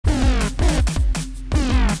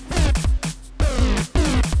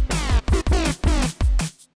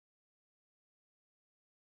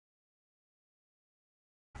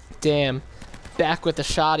Damn. Back with the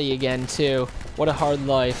shoddy again, too. What a hard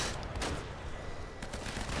life.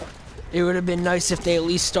 It would have been nice if they at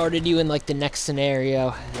least started you in, like, the next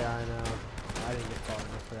scenario. Yeah, I know. I didn't get far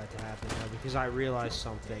enough for that to happen, though, because I realized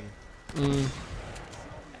something. And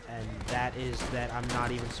that is that I'm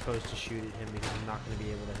not even supposed to shoot at him because I'm not going to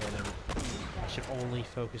be able to hit him. I should only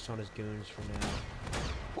focus on his goons for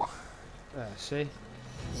now. See?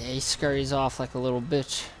 Yeah, he scurries off like a little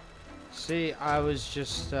bitch. See, I was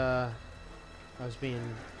just, I was being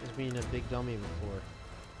a big dummy before.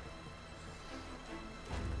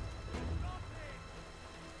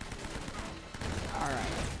 Alright,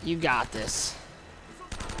 you got this.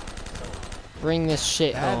 Bring this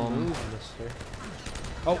shit Bad home. move, mister.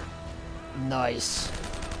 Oh! Nice.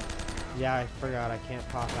 Yeah, I forgot I can't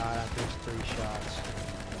pop out after 3 shots.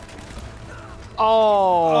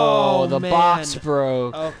 Oh, the man. box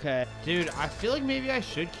broke. Okay. Dude, I feel like maybe I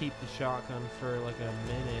should keep the shotgun for like a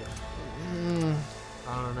minute.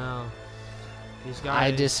 I don't know. These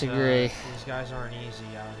guys, I disagree. These guys aren't easy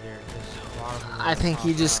out here. A lot of them I think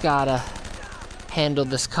you just gotta handle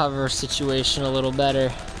this cover situation a little better.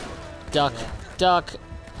 Duck, duck.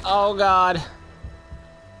 Oh god.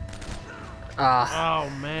 Ah. Oh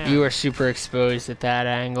man. You were super exposed at that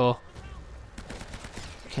angle.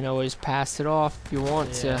 You can always pass it off if you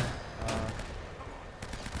want to.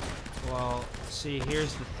 Well, see,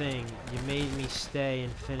 here's the thing. You made me stay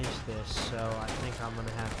and finish this, so I think I'm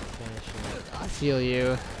gonna have to finish it. I feel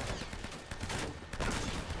you.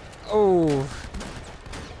 Oh.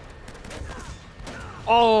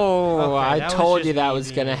 Oh, Okay, I told you just that me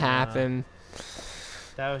was gonna being, happen.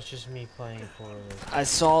 That was just me playing poorly. I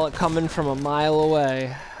saw it coming from a mile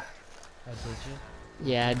away. Oh, did you?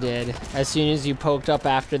 Yeah, I did. As soon as you poked up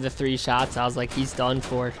after the 3 shots, I was like, he's done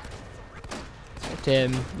for.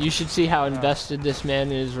 Tim, you should see how invested this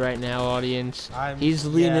man is right now, audience. He's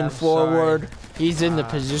leaning forward. Sorry. He's in the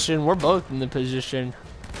position. We're both in the position.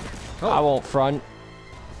 I won't front.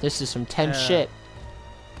 This is some tense shit.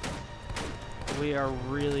 We are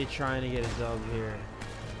really trying to get a dub here.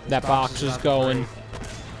 That box is going.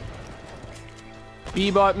 B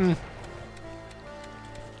button.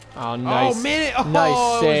 Oh, nice. Oh, man. Oh,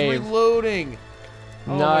 nice save. I was reloading.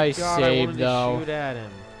 Nice oh my God, save, though. I wanted to shoot at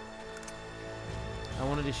him. I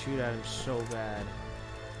wanted to shoot at him so bad.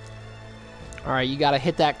 All right, you got to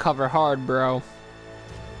hit that cover hard, bro.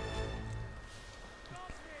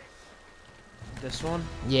 This one?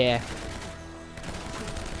 Yeah.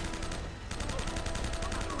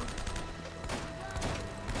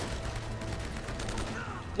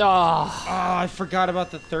 Oh. I forgot about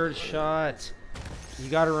the 3rd shot. You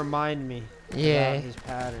gotta remind me. Yeah. About his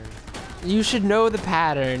pattern. You should know the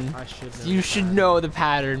pattern. I should know. You should know the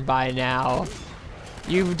pattern by now.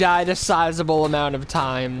 You've died a sizable amount of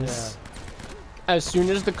times. Yeah. As soon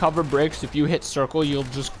as the cover breaks, if you hit circle, you'll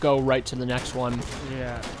just go right to the next one.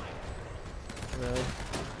 Yeah. Really?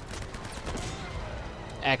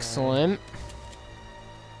 Excellent. Okay.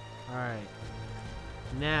 Alright.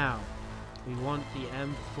 Now, we want the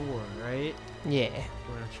M4, right? Yeah.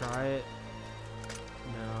 We're gonna try it.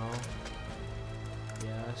 No.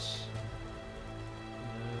 Yes.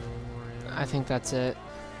 No more. I think that's it.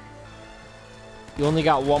 You only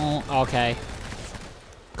got one. Okay.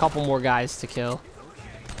 Couple more guys to kill.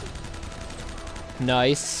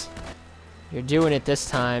 Nice. You're doing it this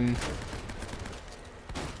time.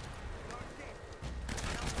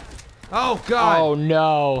 Oh God! Oh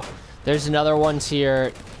no. There's another one's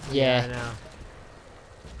here. Yeah. I know.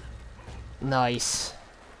 Nice.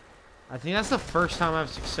 I think that's the first time I've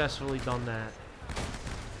successfully done that.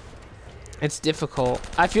 It's difficult.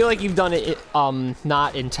 I feel like you've done it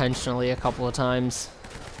not intentionally a couple of times.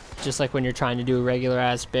 Just like when you're trying to do a regular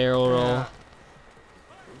ass barrel roll. Yeah.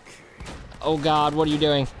 Oh God, what are you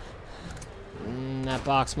doing? That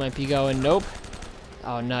box might be going. Nope.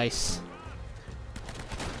 Oh, nice.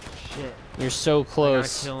 Shit. You're so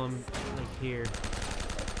close. I gotta kill him like here.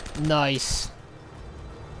 Nice.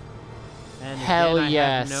 And Hell again, I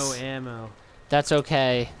yes. have no ammo. That's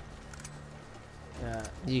okay. Yeah.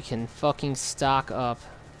 You can fucking stock up.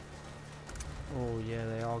 Oh yeah,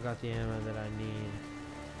 they all got the ammo that I need.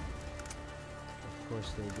 Of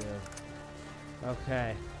course they do.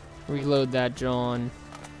 Okay. Reload that, John.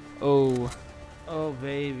 Oh. Oh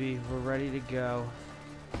baby, we're ready to go.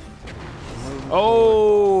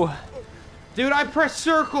 Oh! Dude, I pressed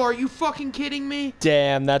circle. Are you fucking kidding me?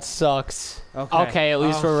 Damn, that sucks. Okay. Okay, at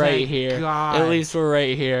least we're right here. God. At least we're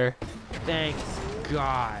right here. Thank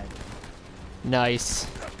God. Nice.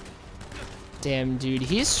 Damn, dude,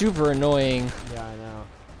 he's super annoying. Yeah, I know.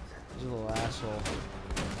 He's a little asshole.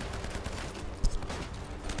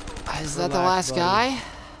 Is that the Relax, last buddy. guy?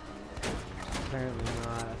 Apparently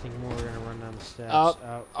not. I think more are gonna run down the steps.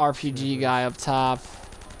 Oh, RPG guy up top.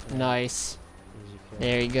 Yeah. Nice. Easy kill.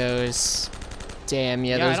 There he goes. Damn,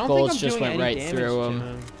 yeah, I those don't bullets think I'm just doing went any right damage through to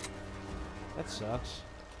him. That sucks.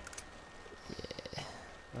 Yeah.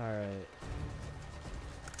 Alright.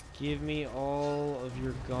 Give me all of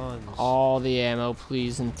your guns. All the ammo,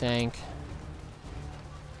 please and thank.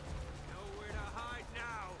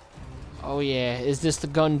 Oh yeah, is this the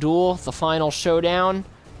gun duel? The final showdown?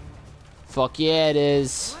 Fuck yeah, it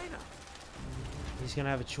is. He's gonna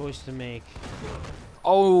have a choice to make.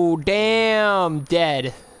 Oh, damn,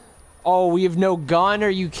 dead. Oh, we have no gun? Are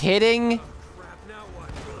you kidding?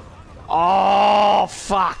 Oh,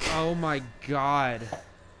 fuck. Oh my god.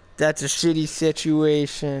 That's a shitty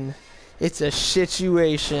situation. It's a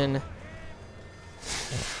situation.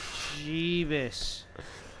 Jeebus.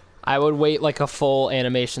 I would wait like a full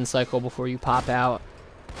animation cycle before you pop out.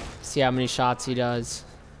 See how many shots he does.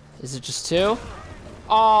 Is it just 2?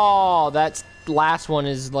 Oh, that last one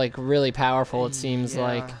is like really powerful, it seems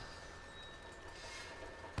like.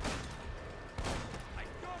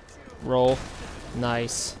 Roll.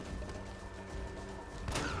 Nice.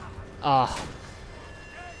 Ah.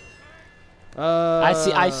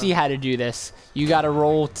 I see how to do this. You gotta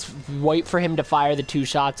roll, wait for him to fire the 2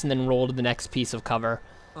 shots, and then roll to the next piece of cover.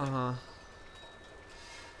 Uh-huh.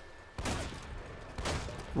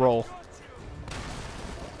 Roll.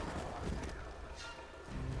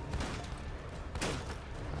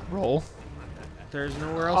 Roll. There's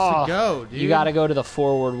nowhere else to go, dude. You gotta go to the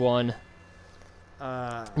forward one.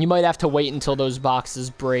 You might have to wait until those boxes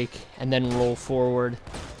break, and then roll forward.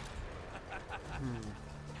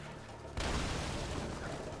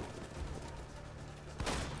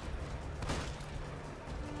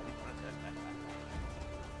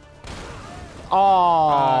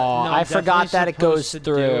 Oh, no, I forgot that it goes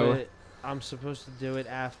through. I'm supposed to do it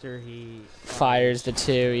after he fires the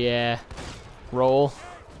 2, yeah. Roll.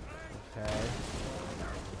 Okay.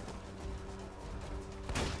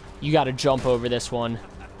 You gotta jump over this one.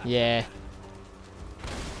 Yeah.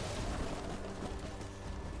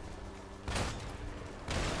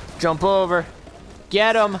 Jump over.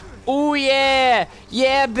 Get him. Ooh, yeah.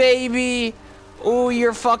 Yeah, baby. Ooh,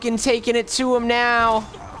 you're fucking taking it to him now.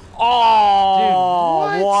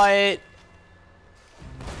 Oh, dude, what?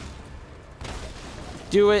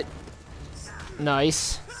 Do it.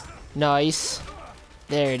 Nice. Nice.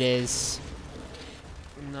 There it is.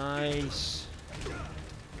 Nice.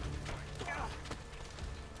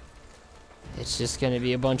 It's just gonna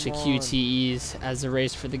be a bunch of QTEs as a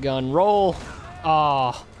race for the gun. Roll.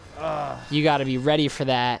 Oh. You gotta be ready for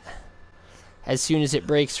that. As soon as it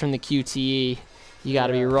breaks from the QTE, you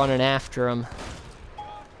gotta be running after him.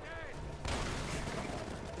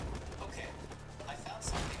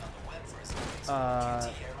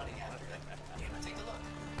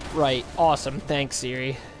 Right. Awesome. Thanks,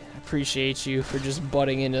 Siri. Appreciate you for just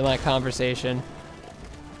butting into my conversation.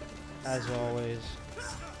 As always.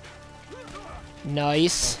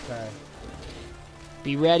 Nice. Okay.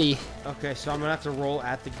 Be ready. Okay, so I'm gonna have to roll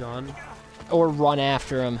at the gun. Or run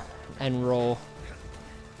after him and roll.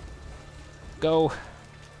 Go.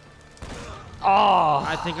 Oh.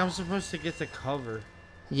 I think I'm supposed to get the cover.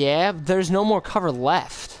 Yeah, there's no more cover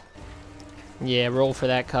left. Yeah, roll for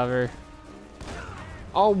that cover.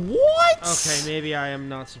 Oh, what? Okay, maybe I am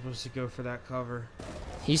not supposed to go for that cover.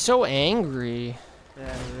 He's so angry.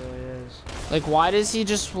 Yeah, he really is. Like, why does he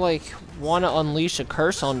just, like, want to unleash a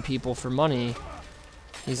curse on people for money?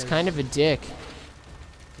 He's kind of a dick.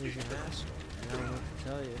 He's an asshole. I don't know what to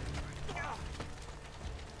tell you.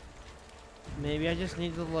 Maybe I just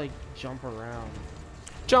need to, like, jump around.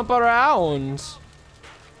 Jump around.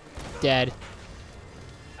 Dead.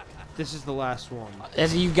 This is the last one.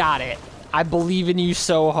 You got it. I believe in you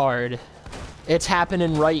so hard. It's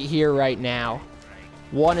happening right here, right now.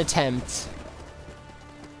 One attempt.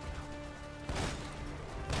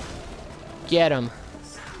 Get him.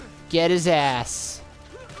 Get his ass.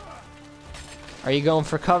 Are you going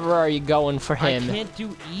for cover or are you going for him? I can't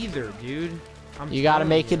do either, dude. You gotta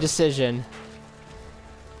make a decision.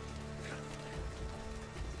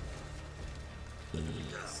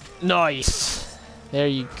 Nice. There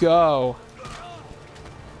you go.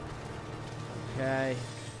 Okay.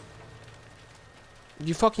 Did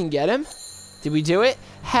you fucking get him? Did we do it?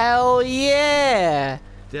 Hell yeah!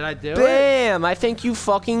 Did I do it? Bam! I think you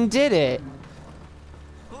fucking did it.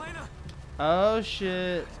 Oh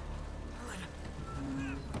shit.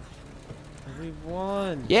 We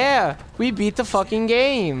won. Yeah, we beat the fucking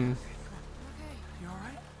game. Okay, you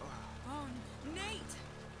alright? Oh, Nate!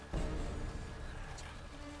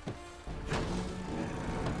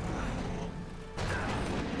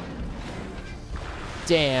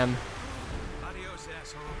 Damn. Adios,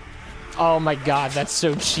 asshole. Oh my god, that's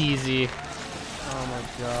so cheesy. Oh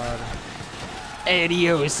my god.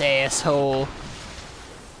 Adios, asshole.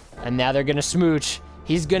 And now they're gonna smooch.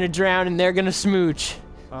 He's gonna drown and they're gonna smooch.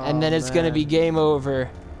 And then it's gonna be game over.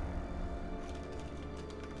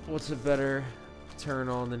 What's a better turn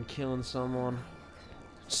on than killing someone?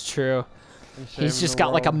 It's true. And He's saving just the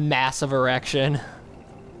got like a world? massive erection.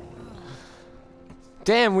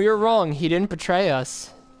 Damn, we were wrong. He didn't betray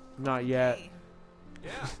us. Not yet. Yeah.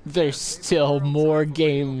 There's still more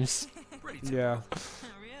games. Pretty tough. Yeah.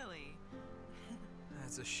 Really?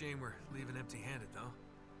 That's a shame we're leaving empty-handed, though.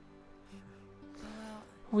 Well,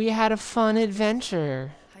 We had a fun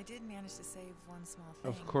adventure. I did manage to save one small thing.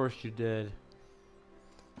 Of course you did.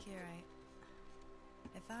 Here,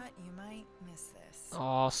 I thought you might miss this.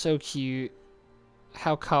 Oh, so cute.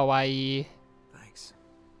 How kawaii. Thanks.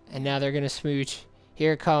 And now they're gonna smooch.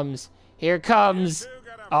 Here it comes. Here it comes.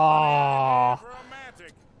 Oh,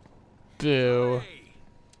 boo. Hey.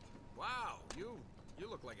 Wow, you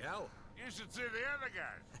look like hell. You should see the other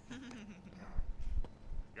guys.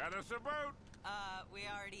 Got us a boat. We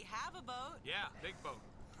already have a boat. Yeah, big boat.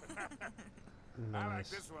 I like Nice.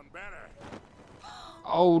 this one better.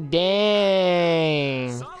 Oh,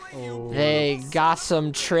 dang. Sully, you Oh. They got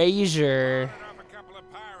some treasure. Rounded off a couple of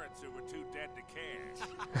pirates who were too dead to care.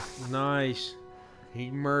 Nice. He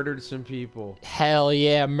murdered some people. Hell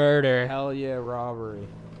yeah, murder. Hell yeah, robbery.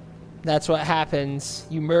 That's what happens.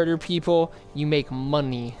 You murder people, you make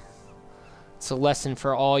money. It's a lesson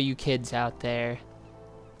for all you kids out there.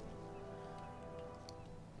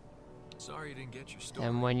 Sorry you didn't get your story.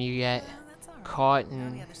 And when you get Well, that's all right. caught Now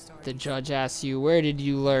and the other story. the judge asks you, where did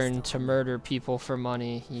you learn to murder people for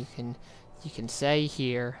money? You can say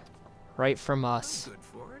here, right from I'm us. good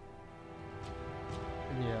for it.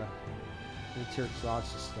 Yeah. He took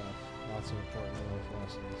lots of stuff. Lots of important life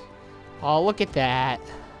lessons. Oh, look at that.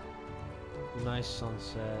 Nice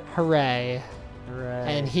sunset. Hooray. Hooray.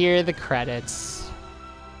 And here are the credits.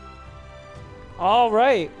 All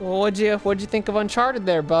right. Well, what'd you think of Uncharted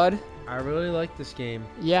there, bud? I really like this game.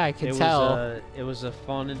 Yeah, I could tell. It was a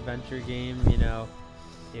fun adventure game, you know.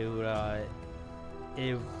 It was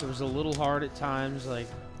a little hard at times, like,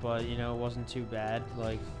 but you know, it wasn't too bad.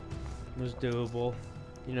 Like, it was doable.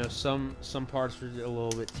 You know, some parts were a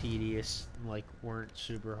little bit tedious, like weren't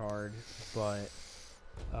super hard, but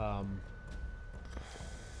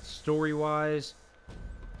story-wise,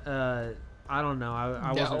 I don't know.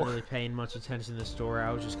 I wasn't No. really paying much attention to the story.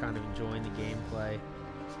 I was just kind of enjoying the gameplay.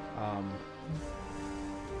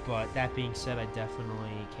 But that being said, I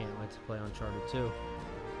definitely can't wait to play Uncharted 2.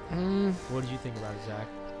 What did you think about it, Zach?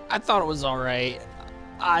 I thought it was alright.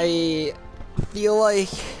 I feel like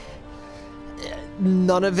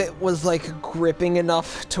none of it was like gripping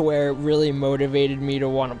enough to where it really motivated me to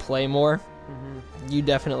want to play more. You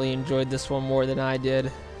definitely enjoyed this one more than I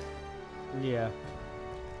did. Yeah.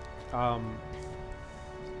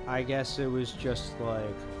 I guess it was just like...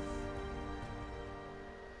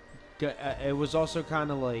 It was also kind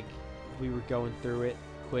of like we were going through it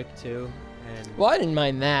quick too, and Well, I didn't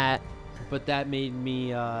mind that. but that made me,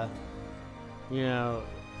 you know,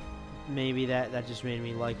 maybe that just made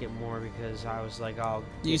me like it more because I was like, oh,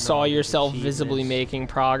 You getting saw all these yourself visibly achievements. making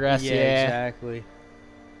progress. Yeah, Yeah, exactly.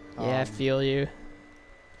 yeah, I feel you.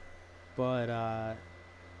 But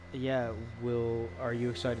yeah, are you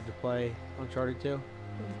excited to play Uncharted 2?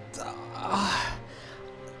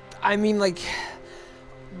 I mean, like,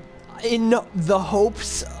 in the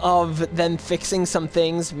hopes of them fixing some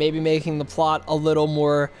things, maybe making the plot a little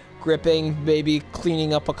more gripping, maybe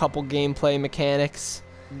cleaning up a couple gameplay mechanics.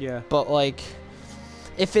 Yeah. But, like,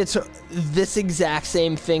 if it's this exact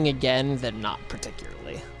same thing again, then not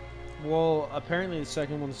particularly. Well, apparently the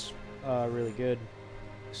second one's really good.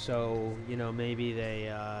 So, you know, maybe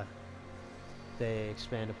they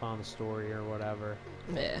expand upon the story or whatever.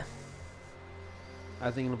 Yeah. I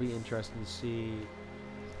think it'll be interesting to see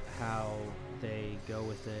how they go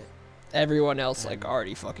with it. Everyone else, like,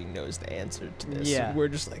 already fucking knows the answer to this. Yeah. We're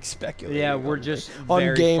just, like, speculating. Yeah, on, we're like, just on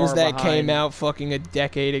very games far that behind. came out fucking a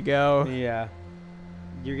decade ago. Yeah.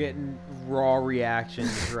 You're getting raw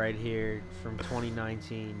reactions right here from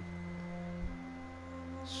 2019.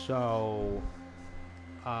 So,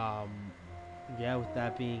 yeah, with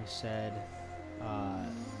that being said,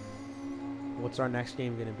 what's our next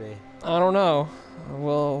game gonna be? I don't know.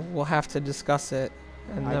 We'll have to discuss it,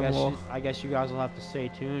 and then we'll. I guess you guys will have to stay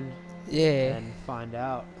tuned Yeah. and find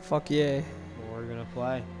out Fuck yeah. what we're gonna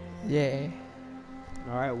play. Yeah.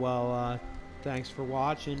 All right. Well, thanks for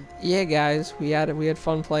watching. Yeah, guys, we had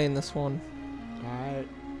fun playing this one. All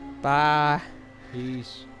right. Bye.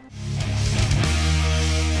 Peace.